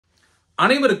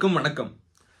அனைவருக்கும் வணக்கம்.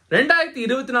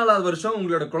 2024 வருஷம்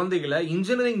உங்களோட குழந்தைகளை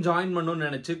இன்ஜினியரிங் ஜாயின் பண்ணணும்னு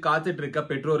நினைச்சு காத்துட்டு இருக்க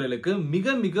பெற்றோர்களுக்கு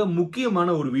மிக மிக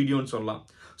முக்கியமான ஒரு வீடியோன்னு சொல்லலாம்.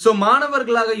 சோ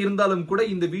மாணவர்களாக இருந்தாலும் கூட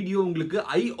இந்த வீடியோ உங்களுக்கு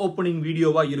ஐ ஓப்பனிங்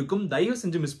வீடியோவா இருக்கும். தயவு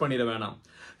செஞ்சு மிஸ் பண்ணிட வேணாம்.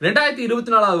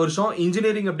 2024 வருஷம்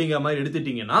இன்ஜினியரிங் அப்படிங்கிற மாதிரி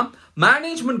எடுத்துட்டீங்கன்னா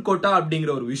மேனேஜ்மெண்ட் கோட்டா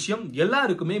அப்படிங்கிற ஒரு விஷயம்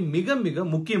எல்லாருக்குமே மிக மிக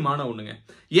முக்கியமான ஒண்ணுங்க.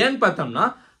 ஏன்னு பார்த்தோம்னா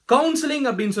கவுன்சிலிங்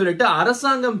அப்படின்னு சொல்லிட்டு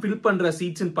அரசாங்கம் ஃபில் பண்ற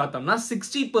சீட்ஸ் பார்த்தோம்னா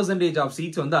 60% ஆஃப்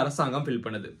சீட்ஸ் வந்து அரசாங்கம் ஃபில்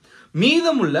பண்ணுது.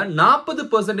 மீதமுள்ள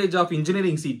 40% ஆஃப்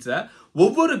இன்ஜினியரிங் சீட்ஸை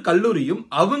ஒவ்வொரு கல்லூரியும்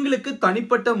அவங்களுக்கு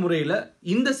தனிப்பட்ட முறையில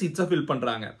இந்த சீட்ஸை ஃபில்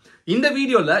பண்றாங்க. இந்த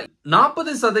வீடியோல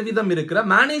 40% இருக்கிற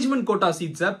மேனேஜ்மெண்ட் கோட்டா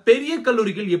சீட்ஸை பெரிய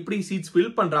கல்லூரிகள் எப்படி சீட்ஸ்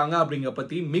ஃபில் பண்றாங்க அப்படிங்கிற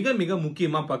பத்தி மிக மிக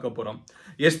முக்கியமா பார்க்க போறோம்.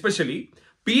 எஸ்பெஷலி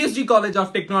பிஎஸ்ஜி காலேஜ்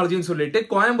ஆஃப் டெக்னாலஜின்னு சொல்லிட்டு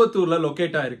கோயம்புத்தூர்ல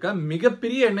லொகேட் ஆயிருக்க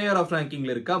மிகப்பெரிய என்ஐஆர் ஆஃப்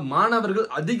ரேங்கிங்ல இருக்க மாணவர்கள்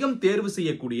அதிகம் தேர்வு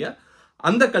செய்யக்கூடிய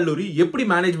அந்த கல்லூரி எப்படி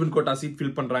மேனேஜ்மெண்ட் கோட்டா சீட்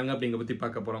ஃபில் பண்றாங்க அப்படிங்கிற பத்தி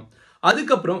பார்க்க போறோம்.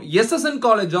 அதுக்கப்புறம் SSN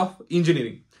college of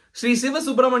engineering, Sri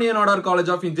Sivasubramanian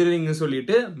college of engineering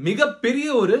சொல்லிட்டு மிகப்பெரிய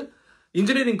ஒரு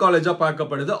இன்ஜினியரிங் காலேஜா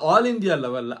பார்க்கப்படுது ஆல் இந்தியா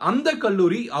லெவல்ல. அந்த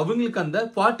கல்லூரி அவங்களுக்கு அந்த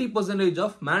 40%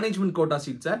 ஆஃப் மேனேஜ்மெண்ட் கோட்டா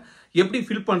சீட்ஸை எப்படி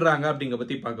ஃபில் பண்றாங்க அப்படிங்கிற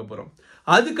பத்தி பார்க்க போறோம்.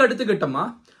 அதுக்கு அடுத்த கட்டமா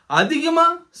அதிகமா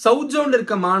சவுத் ஜோன்ல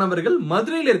இருக்க மாணவர்கள்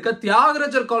மதுரையில இருக்க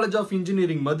தியாகராஜர் காலேஜ் ஆஃப்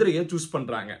இன்ஜினியரிங் மதுரையை சூஸ்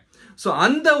பண்றாங்க. சோ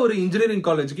அந்த ஒரு இன்ஜினியரிங்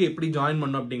காலேஜுக்கு எப்படி ஜாயின்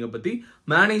பண்ணணும் அப்படிங்கிற பத்தி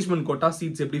மேனேஜ்மெண்ட் கோட்டா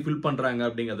சீட்ஸ் எப்படி ஃபில் பண்றாங்க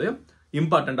அப்படிங்கறது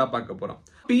இம்பார்ட்டண்டா பார்க்க போறோம்.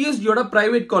 பிஎஸ்ஜியோட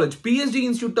private college PSG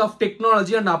institute of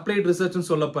technology and applied research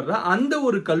சொல்லப்படுற அந்த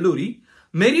ஒரு கல்லூரி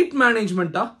மெரிட்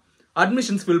மேனேஜ்மெண்டா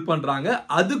அட்மிஷன்ஸ் ஃபில் பண்றாங்க.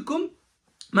 அதுக்கும்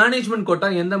மேனேஜ்மெண்ட் கோட்டா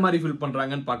எந்த மாதிரி ஃபில்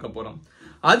பண்றாங்கன்னு பார்க்க போறோம்.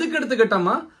 அதுக்கு அடுத்த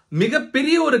கட்டமா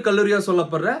மிகப்பெரிய ஒரு கல்லூரியா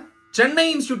சொல்லப்படுற சென்னை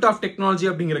இன்ஸ்டிடியூட் ஆஃப் டெக்னாலஜி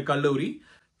அப்படிங்கிற கல்லூரி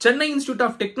Chennai institute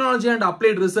of technology and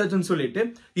applied research சொல்லிட்டு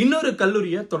இன்னொரு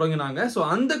கல்லூரியை தொடங்கினாங்க. ஸோ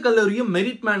அந்த கல்லூரியும்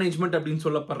மெரிட் மேனேஜ்மெண்ட் அப்படின்னு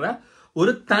சொல்லப்படுற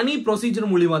ஒரு தனி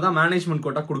ப்ரொசீஜர் மூலியமா தான் மேனேஜ்மெண்ட்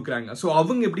கோட்டா கொடுக்குறாங்க. ஸோ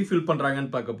அவங்க எப்படி ஃபில்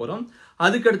பண்றாங்கன்னு பார்க்க போறோம்.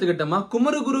 அதுக்கு அடுத்த கட்டமா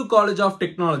குமரகுரு காலேஜ் ஆஃப்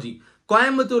டெக்னாலஜி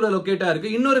கோயம்புத்தூர்ல லொகேட்டா இருக்கு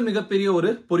இன்னொரு மிகப்பெரிய ஒரு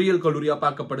பொறியியல் கல்லூரியா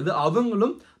பார்க்கப்படுது.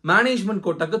 அவங்களும் மேனேஜ்மெண்ட்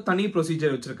கோட்டாக்கு தனி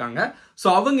ப்ரொசீஜர் வச்சிருக்காங்க. சோ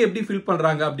அவங்க எப்படி ஃபில்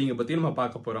பண்றாங்க அப்படிங்கிற பத்தி நம்ம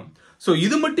பார்க்க போறோம். சோ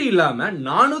இது மட்டும் இல்லாம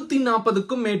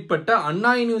 440க்கும் மேற்பட்ட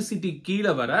அண்ணா யூனிவர்சிட்டி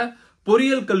கீழே வர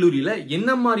பொறியியல் கல்லூரியில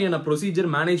என்ன மாதிரியான ப்ரொசீஜர்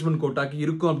மேனேஜ்மெண்ட் கோட்டாக்கு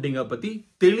இருக்கும் அப்படிங்கிற பத்தி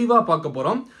தெளிவா பார்க்க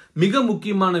போறோம். மிக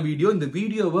முக்கியமான வீடியோ. இந்த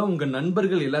வீடியோவை உங்க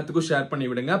நண்பர்கள் எல்லாத்துக்கும் ஷேர் பண்ணி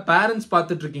விடுங்க. பேரண்ட்ஸ்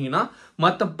பார்த்துட்டு இருக்கீங்கன்னா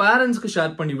மற்ற பேரண்ட்ஸ்க்கு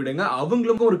ஷேர் பண்ணி விடுங்க.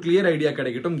 அவங்களுக்கும் ஒரு கிளியர் ஐடியா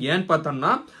கிடைக்கட்டும். ஏன்னு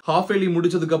பார்த்தோம்னா ஹாஃப் இயர்லி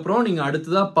முடிச்சதுக்கு அப்புறம் நீங்க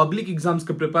அடுத்ததா பப்ளிக்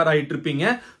எக்ஸாம்ஸ்க்கு ப்ரிப்பேர் ஆயிட்டு இருப்பீங்க.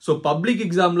 ஸோ பப்ளிக்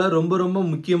எக்ஸாம்ல ரொம்ப ரொம்ப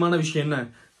முக்கியமான விஷயம் என்ன,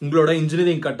 உங்களோட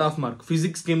engineering cut off mark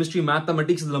physics chemistry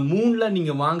mathematics இதுல 3ல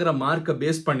நீங்க வாங்குற மார்க்கை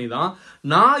பேஸ் பண்ணி தான்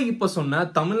நான் இப்ப சொன்ன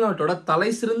தமிழ்நாட்டோட தலை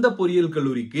சிறந்த பொறியியல்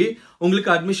கல்லூரிக்கு உங்களுக்கு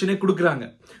அட்மிஷனே கொடுக்குறாங்க.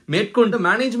 மேற்கொண்டு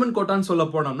மேனேஜ்மெண்ட் கோட்டான்னு சொல்ல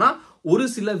போனோம்னா ஒரு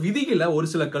சில விதிகளை ஒரு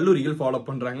சில கல்லூரிகள் ஃபாலோ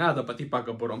பண்றாங்க. அதை பத்தி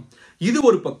பார்க்க போறோம். இது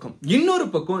ஒரு பக்கம். இன்னொரு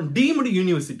பக்கம் டீம்டு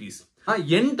யூனிவர்சிட்டிஸ்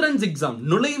என்ட்ரன்ஸ் எக்ஸாம்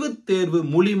நுழைவுத் தேர்வு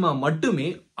மூலியமா மட்டுமே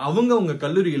அவங்க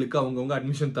கல்லூரிகளுக்கு அவங்கவுங்க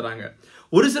அட்மிஷன் தராங்க.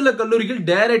 ஒரு சில கல்லூரிகள்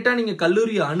டைரக்டா நீங்க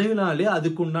கல்லூரியை அணுகினாலே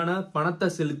அதுக்கு உண்டான பணத்தை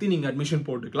செலுத்தி நீங்க அட்மிஷன்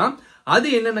போட்டுக்கலாம். அது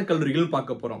என்னென்ன கல்லூரிகள்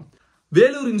பார்க்க போறோம்.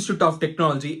 வேலூர் இன்ஸ்டிடியூட் ஆஃப்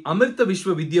டெக்னாலஜி, அமிர்த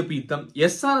விஸ்வ வித்யாபீத்தம்,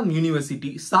 SRM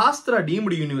university, Sastra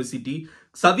deemed university,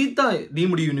 Savitha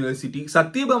deemed university,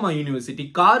 Satyabhama university,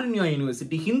 Karunya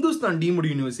university, Hindustan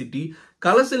deemed university,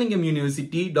 Kalasalingam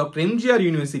university, doctor MGR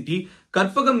university,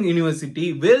 Karpagam university,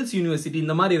 Wales university,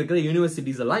 இந்த மாதிரி இருக்கிற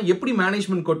யூனிவர்சிட்டிஸ் எல்லாம் எப்படி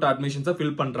மேனேஜ்மெண்ட் கோட்டா அட்மிஷன்ஸை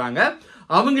ஃபில் பண்றாங்க,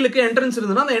 அவங்களுக்கு என்ட்ரன்ஸ்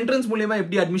இருந்ததுன்னா அந்த என்ட்ரன்ஸ் மூலியமா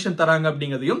எப்படி அட்மிஷன் தராங்க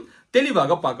அப்படிங்கிறதையும்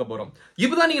தெளிவாக பார்க்க போறோம்.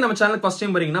 இப்பதான் நீங்க நம்ம சேனல் ஃபர்ஸ்ட்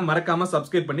டைம் வரீங்கன்னா மறக்காம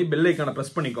சப்ஸ்கிரைப் பண்ணி பெல் ஐகானை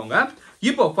பிரஸ் பண்ணிக்கோங்க.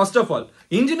 இப்போ first of all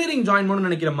engineering join பண்ணணும்னு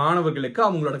நினைக்கிற மாணவர்களுக்கு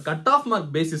அவங்களோட கட் ஆஃப்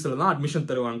மார்க் பேசிஸ்ல தான் அட்மிஷன்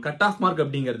தருவாங்க. கட் ஆஃப் மார்க்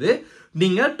அப்படிங்கிறது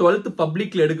நீங்க 12th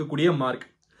பப்ளிக்ல எடுக்கக்கூடிய மார்க்.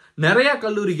 நிறைய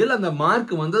கல்லூரிகள் அந்த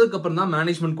மார்க் வந்ததுக்கு அப்புறம் தான்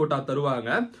மேனேஜ்மெண்ட் கோட்டா தருவாங்க.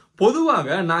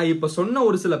 பொதுவாக நான் இப்ப சொன்ன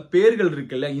ஒரு சில பேர்கள்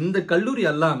இருக்குல்ல, இந்த கல்லூரி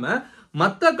அல்லாம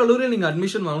மற்ற கல்லூரியில் நீங்க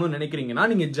அட்மிஷன் வாங்கணும்னு நினைக்கிறீங்கன்னா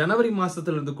நீங்க ஜனவரி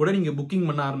மாசத்துல இருந்து கூட நீங்க புக்கிங்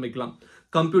பண்ண ஆரம்பிக்கலாம்.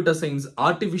 Computer science,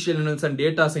 artificial intelligence and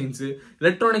data science,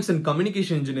 electronics and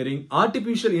communication engineering,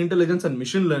 artificial intelligence and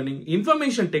machine learning,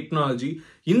 information technology,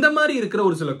 இந்த மாதிரி இருக்கிற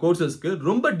ஒரு சில கோர்சஸ்க்கு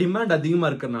ரொம்ப டிமாண்ட் அதிகமா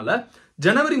இருக்கிறதுனால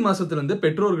ஜனவரி மாசத்துல இருந்து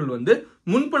பெற்றோர்கள் வந்து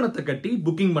முன்பணத்தை கட்டி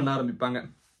புக்கிங் பண்ண ஆரம்பிப்பாங்க.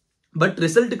 பட்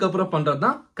ரிசல்ட்டுக்கு அப்புறம்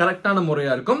பண்றதுதான் கரெக்டான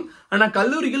முறையா இருக்கும். ஆனா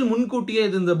கல்லூரிகள் முன்கூட்டியே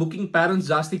இந்த புக்கிங் பேரண்ட்ஸ்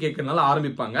ஜாஸ்தி கேட்கறதுனால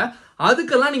ஆரம்பிப்பாங்க.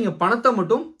 அதுக்கெல்லாம் நீங்க பணத்தை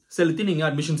மட்டும் செலுத்தி நீங்க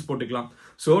அட்மிஷன்ஸ் போட்டுக்கலாம்.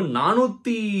 ஸோ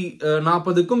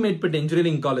 440க்கும் மேற்பட்ட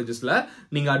இன்ஜினியரிங் காலேஜஸ்ல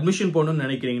நீங்க அட்மிஷன் போடணும்னு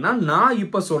நினைக்கிறீங்கன்னா நான்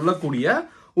இப்ப சொல்லக்கூடிய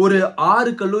ஒரு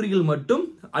 6 கல்லூரிகள் மட்டும்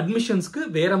அட்மிஷன்ஸ்க்கு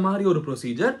வேற மாதிரி ஒரு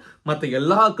ப்ரொசீஜர். மற்ற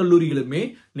எல்லா கல்லூரிகளுமே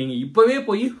நீங்க இப்பவே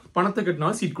போய் பணத்தை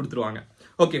கட்டினாலும் சீட் கொடுத்துருவாங்க.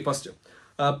 Okay, first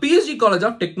PSG college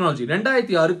of technology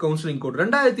 2006 counselling code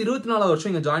 2024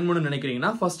 வருஷம் இங்க ஜாயின் பண்ணணும்னு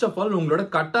நினைக்கிறீங்கன்னா ஃபர்ஸ்ட் ஆஃப் ஆல் உங்களோட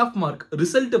கட் ஆஃப் மார்க்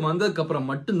ரிசல்ட் வந்ததுக்கு அப்புறம்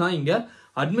மட்டும்தான் இங்க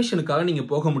அட்மிஷனுக்காக நீங்க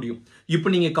போக முடியும். இப்போ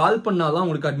நீங்க கால் பண்ணாதான்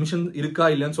உங்களுக்கு அட்மிஷன் இருக்கா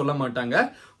இல்லைன்னு சொல்ல மாட்டாங்க.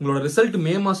 உங்களோட ரிசல்ட்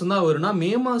மே மாசம் தான் வரும்னா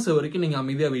மே மாசம் வரைக்கும் நீங்க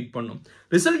அமைதியா வெயிட் பண்ணணும்.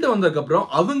 ரிசல்ட் வந்ததுக்கு அப்புறம்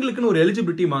அவங்களுக்குன்னு ஒரு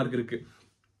எலிஜிபிலிட்டி மார்க் இருக்கு.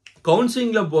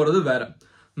 கவுன்சிலிங்ல போறது வேற.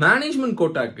 மேனேஜ்மெண்ட்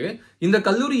கோட்டாக்கு இந்த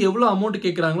கல்லூரி எவ்வளவு அமௌண்ட்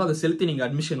கேட்கறாங்களோ அதை செலுத்தி நீங்க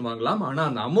அட்மிஷன் வாங்கலாம். ஆனா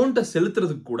அந்த அமௌண்ட்டை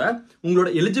செலுத்துறதுக்கு கூட உங்களோட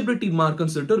எலிஜிபிலிட்டி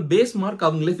மார்க்னு சொல்லிட்டு ஒரு பேஸ் மார்க்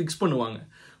அவங்களே ஃபிக்ஸ் பண்ணுவாங்க.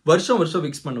 வருஷம்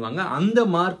ஃபிக்ஸ் பண்ணுவாங்க. அந்த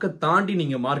மார்க்கை தாண்டி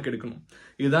நீங்க மார்க் எடுக்கணும்.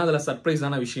 இதுதான் அதுல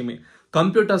சர்ப்ரைஸான விஷயமே.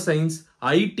 கம்ப்யூட்டர் சயின்ஸ்,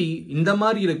 ஐடி இந்த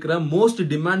மாதிரி இருக்கிற மோஸ்ட்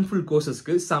டிமாண்ட்ஃபுல்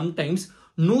கோர்சஸ்க்கு சம்டைம்ஸ்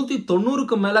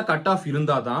 190க்கு மேல கட் ஆஃப்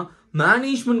இருந்தாதான்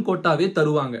மேனேஜ்மெண்ட் கோட்டாவே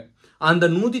தருவாங்க. அந்த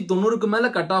 190க்கு மேல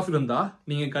கட் ஆஃப் இருந்தா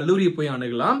நீங்க கல்லூரியை போய்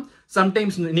அணுகலாம்.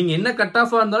 சம்டைம்ஸ் நீங்க என்ன கட்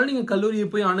ஆஃபா இருந்தாலும் நீங்க கல்லூரியை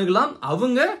போய் அணுகலாம்.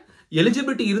 அவங்க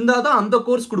எலிஜிபிலிட்டி இருந்தாதான் அந்த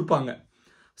கோர்ஸ் கொடுப்பாங்க.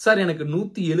 சார் எனக்கு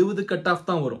 170 கட் ஆஃப்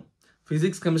தான் வரும்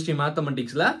பிசிக்ஸ், கெமிஸ்ட்ரி,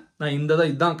 மேத்தமெட்டிக்ஸ்ல நான்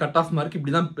இதுதான் கட் ஆஃப் மார்க்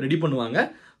இப்படிதான் ரெடி பண்ணுவாங்க.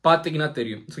 பாத்தீங்கன்னா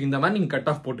தெரியும். ஸோ இந்த மாதிரி நீங்க கட்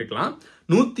ஆஃப் போட்டுக்கலாம்.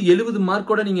 170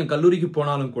 மார்க்கோட நீங்க கல்லூரிக்கு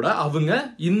போனாலும் கூட அவங்க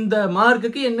இந்த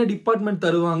மார்க்குக்கு என்ன டிபார்ட்மெண்ட்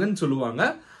தருவாங்கன்னு சொல்லுவாங்க.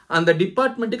 அந்த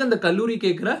டிபார்ட்மெண்ட்டுக்கு அந்த கல்லூரி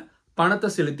கேட்கிற பணத்தை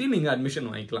செலுத்தி நீங்க அட்மிஷன்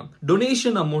வாங்கிக்கலாம்.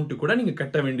 டொனேஷன் அமௌண்ட் கூட நீங்க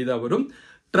கட்ட வேண்டியதா வரும்.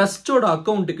 ட்ரஸ்டோட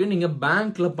அக்கௌண்ட்டுக்கு நீங்க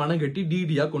பேங்க்ல பணம் கட்டி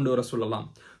டிடியா கொண்டு வர சொல்லலாம்.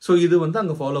 ஸோ இது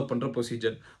அங்க ஃபாலோ பண்ற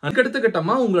ப்ரொசீஜர். அதுக்கடுத்த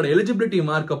கட்டமா உங்களோட எலிஜிபிலிட்டி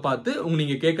மார்க்கை பார்த்து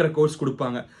நீங்க கேட்கிற கோர்ஸ்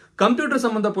கொடுப்பாங்க. கம்ப்யூட்டர்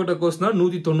சம்பந்தப்பட்ட கோர்ஸ்னா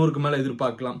 190க்கு மேல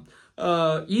எதிர்பார்க்கலாம்.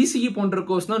 இசிஇ போன்ற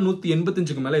கோர்ஸ்னா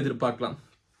 185க்கு மேல எதிர்பார்க்கலாம்.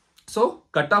 ஸோ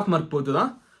கட் ஆஃப் மார்க் பொறுத்து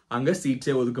தான் அங்க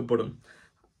சீட்ஸே ஒதுக்கப்படும்.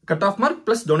 Cut off mark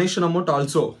plus donation amount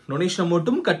also. Donation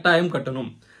அமௌண்ட்டும் கட்டாயம்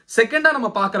கட்டணும். செகண்டா நம்ம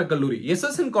பாக்குற கல்லூரி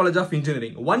SSN college of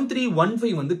engineering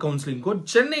 1315 counselling code.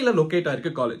 சென்னையில லொகேட்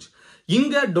ஆயிருக்கு காலேஜ்.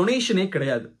 இங்க டொனேஷனே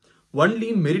கிடையாது. Only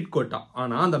merit quota.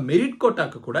 ஆனா அந்த மெரிட்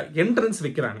கோட்டாக்கு கூட என்ட்ரன்ஸ்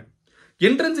வைக்கிறாங்க.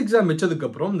 என்ட்ரன்ஸ் எக்ஸாம் வச்சதுக்கு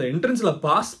அப்புறம் இந்த என்ட்ரன்ஸ்ல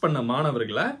பாஸ் பண்ண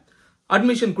மாணவர்களை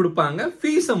அட்மிஷன் கொடுப்பாங்க.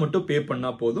 ஃபீஸை மட்டும் பே பண்ணா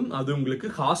போதும். அது உங்களுக்கு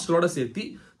ஹாஸ்டலோட சேர்த்து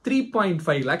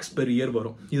 3.5 lakhs பெர் இயர்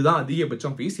வரும். இதுதான்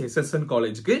அதிகபட்சம் ஃபீஸ் எஸ்எஸ்என்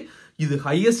காலேஜுக்கு. இது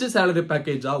ஹையஸ்ட் சேலரி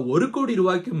பேக்கேஜா 1 கோடி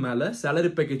ரூபாய்க்கு மேல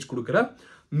சேலரி பேக்கேஜ் கொடுக்குற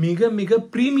மிக மிக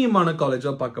பிரீமியமான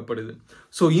காலேஜா பார்க்கப்படுது.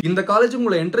 ஸோ இந்த காலேஜ்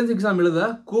உங்களை என்ட்ரன்ஸ் எக்ஸாம் எழுத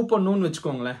கூப்பிடணும்னு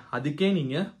வச்சுக்கோங்களேன். அதுக்கே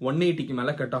நீங்க 180க்கு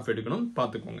மேல கட் ஆஃப் எடுக்கணும்.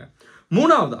 பார்த்துக்கோங்க.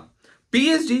 மூணாவதா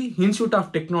PSG institute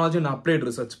of technology and applied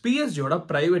research. பிஎஸ்ஜியோட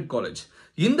private college.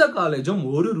 இந்த காலேஜும்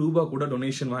 ₹1 கூட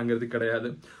டொனேஷன் வாங்குறது கிடையாது.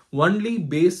 Only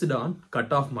based on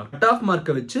cut off mark. Cut off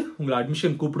மார்க்கை வச்சு உங்களை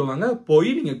அட்மிஷன் கூப்பிடுவாங்க.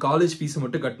 போய் நீங்க காலேஜ் ஃபீஸ்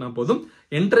மட்டும் கட்டினா போதும்.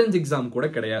 என்ட்ரன்ஸ் எக்ஸாம் கூட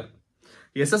கிடையாது.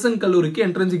 எஸ்எஸ்என் கல்லூரிக்கு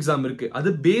என்ட்ரன்ஸ் எக்ஸாம் இருக்கு. அது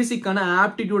பேசிக்கான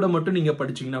ஆப்டிடியூட மட்டும் நீங்க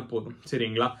படிச்சீங்கன்னா போதும்.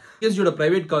 சரிங்களா? பிஎஸ்ஜியோட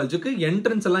பிரைவேட் காலேஜுக்கு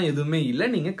என்ட்ரன்ஸ் எல்லாம் எதுவுமே இல்லை.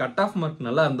 நீங்க கட் ஆஃப் மார்க்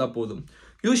நல்லா இருந்தா போதும்.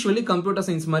 யூஸ்வலி கம்ப்யூட்டர்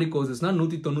சயின்ஸ் மாதிரி கோர்சஸ்னா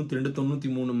 192,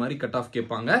 93 மாதிரி கட் ஆஃப்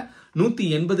கேட்பாங்க.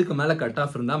 180க்கு மேல கட்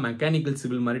ஆஃப் இருந்தா மெக்கானிக்கல்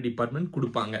சிவில் மாதிரி டிபார்ட்மெண்ட்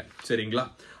கொடுப்பாங்க. சரிங்களா?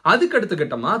 அதுக்கு அடுத்த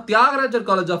கட்டமா Thyagarajar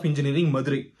college of engineering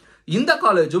Madurai. இந்த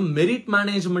காலேஜும் மெரிட்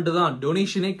மேனேஜ்மெண்ட் தான்,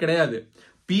 டொனேஷனே கிடையாது.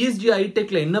 பிஎஸ்ஜி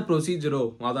ஐடெக்ல என்ன ப்ரொசீஜரோ,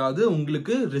 அதாவது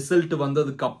உங்களுக்கு ரிசல்ட்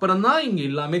வந்ததுக்கு அப்புறம் தான் இங்க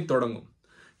எல்லாமே தொடங்கும்.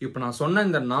 இப்ப நான் சொன்ன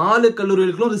இந்த 4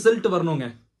 கல்லூரிகளுக்கும் ரிசல்ட் வரணுங்க.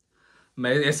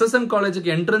 எஸ்எஸ்என் காலேஜுக்கு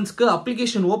என்ட்ரன்ஸ்க்கு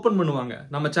அப்ளிகேஷன் ஓபன் பண்ணுவாங்க.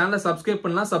 நம்ம சேனலை சப்ஸ்கிரைப்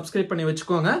பண்ணலாம், சப்ஸ்கிரைப் பண்ணி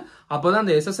வச்சுக்கோங்க. அப்பதான்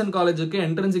அந்த எஸ்எஸ்என் காலேஜுக்கு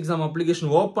என்ட்ரன்ஸ் எக்ஸாம்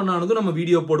அப்ளிகேஷன் ஓபன் ஆனதும் நம்ம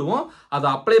வீடியோ போடுவோம். அதை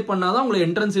அப்ளை பண்ணாதான் உங்களை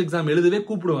என்ட்ரன்ஸ் எக்ஸாம் எழுதவே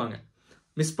கூப்பிடுவாங்க.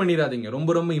 மிஸ் பண்ணிடாதீங்க.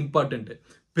 ரொம்ப ரொம்ப இம்பார்ட்டன்ட்.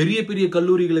 பெரிய பெரிய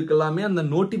கல்லூரிகளுக்கு எல்லாமே அந்த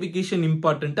நோட்டிபிகேஷன்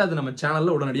இம்பார்ட்டன்ட். அது நம்ம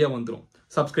சேனல்ல உடனடியா வந்துடும்.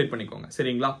 சப்ஸ்கிரைப் பண்ணிக்கோங்க.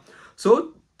 சரிங்களா? So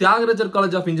Thyagarajar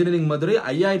college of engineering Madurai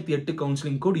 5008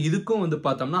 counselling code. இதுக்கும்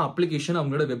பார்த்தோம்னா அப்ளிகேஷன்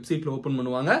அவங்களோட வெப்சைட்ல ஓபன்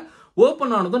பண்ணுவாங்க.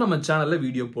 ஓபன் ஆனதும் நம்ம சேனல்ல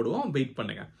வீடியோ போடுவோம். வெயிட்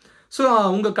பண்ணுங்க. ஸோ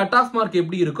உங்க கட் ஆஃப் மார்க்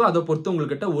எப்படி இருக்கோ அதை பொறுத்து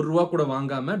உங்ககிட்ட ₹1 கூட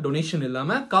வாங்காம டொனேஷன்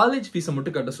இல்லாம காலேஜ் ஃபீஸை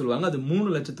மட்டும் கட்ட சொல்லுவாங்க. அது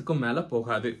 3 லட்சத்துக்கும் மேல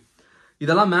போகாது.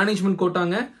 இதெல்லாம் மேனேஜ்மெண்ட்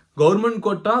கோட்டாங்க. கவர்மெண்ட்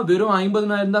கோட்டா வெறும்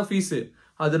 50,000 தான் ஃபீஸ்.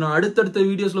 அது நான் அடுத்தடுத்த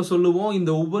வீடியோஸ்ல சொல்லுவோம்.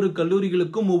 இந்த ஒவ்வொரு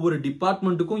கல்லூரிகளுக்கும் ஒவ்வொரு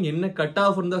டிபார்ட்மெண்ட்டுக்கும் என்ன கட்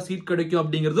ஆஃப் இருந்தா சீட் கிடைக்கும்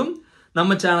அப்படிங்கிறதும்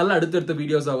நம்ம சேனல்ல அடுத்தடுத்த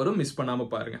வீடியோஸா வரும். மிஸ் பண்ணாம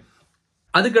பாருங்க.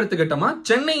 அதுக்கு அடுத்த கட்டமா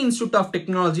Chennai institute of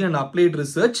technology and applied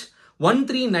research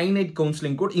 1398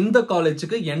 counselling code. இந்த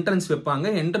காலேஜுக்கு என்ட்ரன்ஸ் வைப்பாங்க.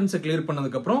 என்ட்ரன்ஸ் கிளியர்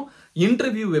பண்ணதுக்கு அப்புறம்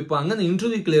இன்டர்வியூ வைப்பாங்க. அந்த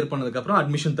இன்டர்வியூ கிளியர் பண்ணதுக்கு அப்புறம்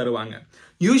அட்மிஷன் தருவாங்க.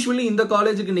 யூஸ்வலி இந்த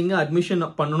காலேஜுக்கு நீங்க அட்மிஷன்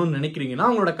பண்ணணும்னு நினைக்கிறீங்கன்னா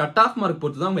அவங்களோட கட் ஆஃப் மார்க்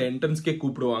பொறுத்து தான் அவங்க என்ட்ரன்ஸ்க்கே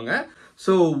கூப்பிடுவாங்க.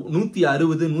 ஸோ 160,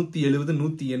 170,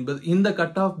 180 இந்த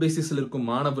கட் ஆஃப் பேசிஸ்ல இருக்கும்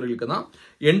மாணவர்களுக்கு தான்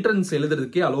என்ட்ரன்ஸ்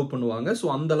எழுதுறதுக்கே அலோவ் பண்ணுவாங்க. ஸோ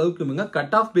அந்த அளவுக்கு இவங்க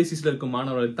கட் ஆஃப் பேசிஸ்ல இருக்கும்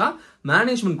மாணவர்களுக்கு தான்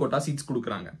மேனேஜ்மெண்ட் கோட்டா சீட்ஸ்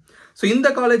கொடுக்குறாங்க. ஸோ இந்த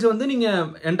காலேஜ் நீங்க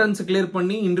என்ட்ரன்ஸ் கிளியர்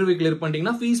பண்ணி இன்டர்வியூ கிளியர்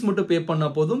பண்ணிட்டீங்கன்னா ஃபீஸ் மட்டும் பே பண்ணா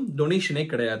போதும். டொனேஷனே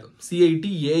கிடையாது. CIT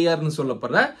ARன்னு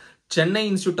சொல்லப்படுற சென்னை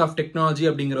இன்ஸ்டிடியூட் ஆஃப் டெக்னாலஜி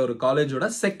அப்படிங்கிற ஒரு காலேஜோட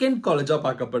செகண்ட் காலேஜா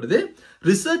பார்க்கப்படுது.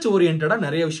 ரிசர்ச் ஓரியன்டா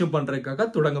நிறைய விஷயம் பண்றதுக்காக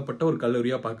தொடங்கப்பட்ட ஒரு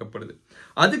கல்லூரியா பார்க்கப்படுது.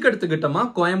 அதுக்கு அடுத்த கட்டமா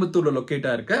கோயம்புத்தூர்ல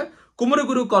லொக்கேட்டா இருக்க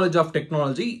குமரகுரு காலேஜ் ஆஃப்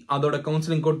டெக்னாலஜி, அதோட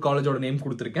கவுன்சிலிங் கோட் காலேஜோட நேம்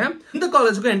கொடுத்திருக்கேன். இந்த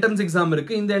காலேஜுக்கு என்ட்ரன்ஸ் எக்ஸாம்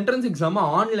இருக்கு. இந்த என்ட்ரன்ஸ் எக்ஸாம்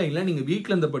ஆன்லைன்ல நீங்க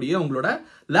வீட்ல இருந்தபடியே உங்களோட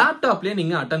லேப்டாப்லயே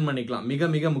நீங்க அட்டன் பண்ணிக்கலாம். மிக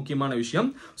மிக முக்கியமான விஷயம்.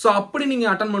 சோ அப்படி நீங்க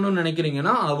அட்டன் பண்ணணும்னு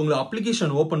நினைக்கிறீங்கன்னா அவங்க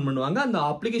அப்ளிகேஷன் ஓபன் பண்ணுவாங்க. அந்த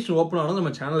அப்ளிகேஷன் ஓபன் ஆனதும்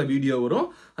நம்ம சேனல்ல வீடியோ வரும்.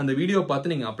 அந்த வீடியோ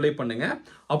பார்த்து நீங்க அப்ளை பண்ணுங்க.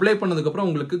 அப்ளை பண்ணதுக்கு அப்புறம்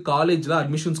உங்களுக்கு காலேஜ்ல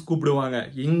அட்மிஷன்ஸ் கூப்பிடுவாங்க.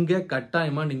 எங்க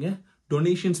கட்டாயமா நீங்க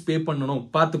டொனேஷன்ஸ் பே பண்ணணும்,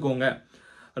 பாத்துக்கோங்க.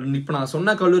 இப்ப நான்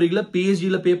சொன்ன கல்லூரிகளை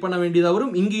பிஹெச்டில பே பண்ண வேண்டியதா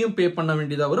வரும், இங்கேயும் பே பண்ண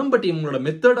வேண்டியதா வரும். பட் இவங்களோட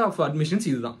மெத்தட் ஆஃப் அட்மிஷன்ஸ்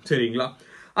இதுதான். சரிங்களா?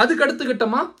 அதுக்கு அடுத்த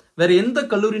கட்டமா வேற எந்த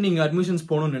கல்லூரி நீங்க அட்மிஷன்ஸ்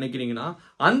போகணும்னு நினைக்கிறீங்கன்னா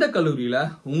அந்த கல்லூரியில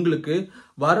உங்களுக்கு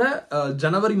வர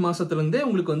ஜனவரி மாசத்துல இருந்தே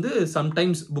உங்களுக்கு வந்து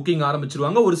சம்டைம்ஸ் புக்கிங்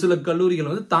ஆரம்பிச்சிருவாங்க. ஒரு சில கல்லூரிகள்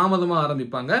வந்து தாமதமா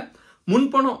ஆரம்பிப்பாங்க.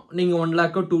 முன்பணம் நீங்க 1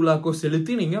 lakhோ 2 lakhோ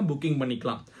செலுத்தி நீங்க புக்கிங்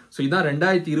பண்ணிக்கலாம். ஸோ இதான்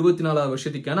 2024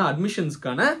 வருஷத்துக்கான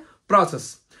அட்மிஷன்ஸ்க்கான ப்ராசஸ்.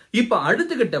 இப்ப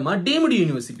அடுத்த கட்டமா டீம்டு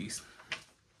யூனிவர்சிட்டிஸ்.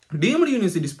 டீம்டு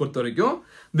யூனிவர்சிட்டிஸ் பொறுத்த வரைக்கும்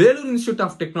வேலூர் இன்ஸ்டிடியூட்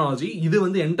ஆஃப் டெக்னாலஜி இது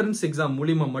வந்து என்ட்ரன்ஸ் எக்ஸாம்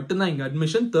மூலியமா மட்டும்தான் இங்க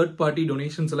அட்மிஷன். தேர்ட் பார்ட்டி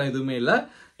டொனேஷன்ஸ் எல்லாம் எதுவுமே இல்ல.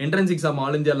 என்ட்ரன்ஸ் எக்ஸாம்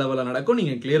ஆல் இந்தியா லெவல்ல நடக்கும்.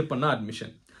 நீங்க கிளியர் பண்ண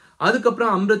அட்மிஷன்.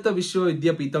 அதுக்கப்புறம் அமிர்த விஸ்வ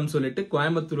வித்யாபீதம் சொல்லிட்டு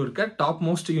கோயம்புத்தூர் இருக்க டாப்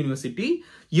மோஸ்ட் யூனிவர்சிட்டி,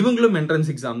 இவங்களும்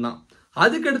என்ட்ரன்ஸ் எக்ஸாம் தான்.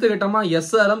 அதுக்கு அடுத்த கட்டமா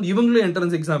எஸ்ஆர்எம், இவங்களும்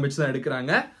என்ட்ரன்ஸ் எக்ஸாம் வச்சு தான்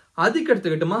எடுக்கிறாங்க. அதுக்கு அடுத்த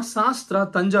கட்டமா சாஸ்திரா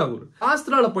தஞ்சாவூர்.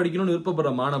 சாஸ்திரால படிக்கணும்னு விருப்பப்படுற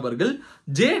மாணவர்கள்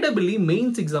JEE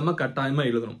மெயின்ஸ் எக்ஸாம கட்டாயமா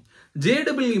எழுதணும்.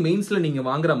 JEE மெயின்ஸ்ல நீங்க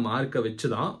வாங்குற மார்க்கை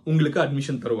வச்சுதான் உங்களுக்கு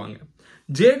அட்மிஷன் தருவாங்க.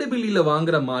 JEE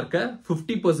வாங்குற மார்க்கை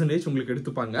 50% உங்களுக்கு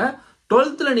எடுத்துப்பாங்க.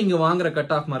 12th நீங்க வாங்குற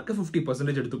கட் ஆஃப் மார்க்கை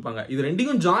 50% எடுத்துப்பாங்க. இது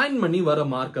ரெண்டையும் ஜாயின் பண்ணி வர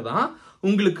மார்க்கை தான்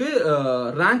உங்களுக்கு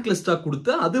ரேங்க் லிஸ்டா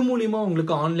கொடுத்து அது மூலியமா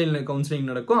உங்களுக்கு ஆன்லைன்ல கவுன்சிலிங்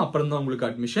நடக்கும். அப்புறம் தான் உங்களுக்கு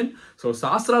அட்மிஷன். ஸோ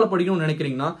சாஸ்திரால படிக்கணும்னு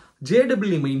நினைக்கிறீங்கன்னா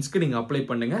JEE மெயின்ஸ்க்கு நீங்க அப்ளை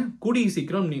பண்ணுங்க. கூடிய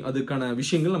சீக்கிரம் அதுக்கான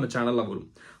விஷயங்கள் நம்ம சேனல்ல வரும்.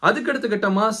 அதுக்கடுத்த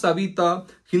கட்டமா சவிதா,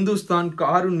 ஹிந்துஸ்தான்,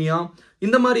 காருண்யா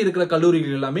இந்த மாதிரி இருக்கிற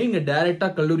கல்லூரிகள் எல்லாமே இங்க டைரக்டா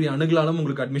கல்லூரி அணுகலாலும்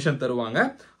உங்களுக்கு அட்மிஷன் தருவாங்க.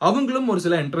 அவங்களும் ஒரு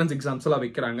சில என்ட்ரன்ஸ் எக்ஸாம்ஸ் எல்லாம்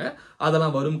வைக்கிறாங்க.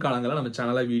 அதெல்லாம் வரும் காலங்களில் நம்ம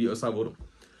சேனல்ல வீடியோஸா வரும்.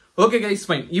 Okay guys,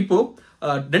 fine. இப்போ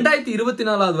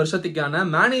 2024 வருஷத்துக்கான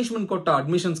மேனேஜ்மெண்ட் கோட்டா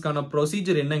அட்மிஷன்ஸ்க்கான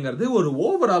ப்ரொசீஜர் என்னங்கிறது ஒரு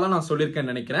ஓவராலா நான்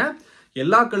சொல்லியிருக்கேன்னு நினைக்கிறேன்.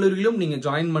 எல்லா கல்லூரியிலும் நீங்க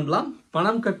ஜாயின் பண்ணலாம்.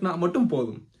 பணம் கட்டினா மட்டும்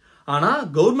போதும். ஆனா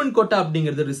கவர்மெண்ட் கோட்டா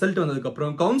அப்படிங்கிறது ரிசல்ட் வந்ததுக்கு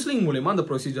அப்புறம் கவுன்சிலிங் மூலமா அந்த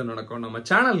ப்ரொசீஜர் நடக்கும். நம்ம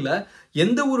சேனல்ல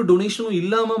எந்த ஒரு டொனேஷனும்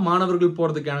இல்லாம மாணவர்கள்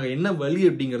போறதுக்கான என்ன வழி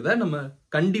அப்படிங்கிறத நம்ம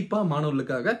கண்டிப்பா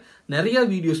மாணவர்களுக்காக நிறைய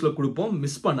வீடியோஸ்ல கொடுப்போம்.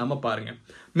 மிஸ் பண்ணாம பாருங்க.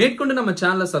 மேற்கொண்டு நம்ம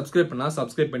சேனலை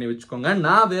சப்ஸ்கிரைப் பண்ணி வச்சுக்கோங்க.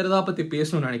 நான் வேற ஏதாவது பத்தி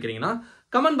பேசணும்னு நினைக்கிறீங்கன்னா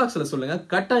கமெண்ட் பாக்ஸ்ல சொல்லுங்க.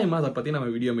 கட்டாயமா அதை பத்தி நம்ம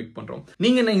வீடியோ மேக் பண்றோம்.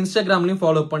 நீங்க என்ன இன்ஸ்டாகிராம்லயும்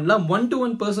ஃபாலோ பண்ணலாம்.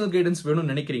 1-to-1 பர்சனல் கைடன்ஸ்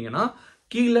வேணும்னு நினைக்கிறீங்கன்னா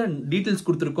கீழே டீடைல்ஸ்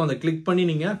கொடுத்துருக்கோம். அதை கிளிக் பண்ணி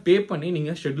நீங்க பே பண்ணி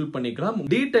நீங்க ஷெட்யூல் பண்ணிக்கலாம்.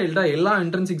 டீடைல்டா எல்லா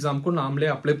என்ட்ரன்ஸ் எக்ஸாமுக்கும் நாமளே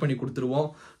அப்ளை பண்ணி கொடுத்துருவோம்.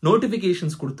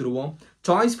 நோட்டிபிகேஷன்ஸ் கொடுத்துருவோம்.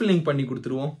 சாய்ஸ் ஃபில்லிங் பண்ணி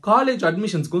கொடுத்துருவோம். காலேஜ்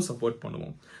அட்மிஷன்ஸ்க்கும் சப்போர்ட்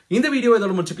பண்ணுவோம். இந்த வீடியோ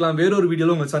இதோட முடிச்சுக்கலாம். வேறொரு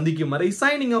வீடியோல உங்களை சந்திக்கும் வரை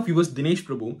signing off yours Dinesh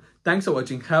Prabhu. Thanks for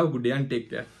வாட்சிங். Have a good day and take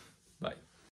care.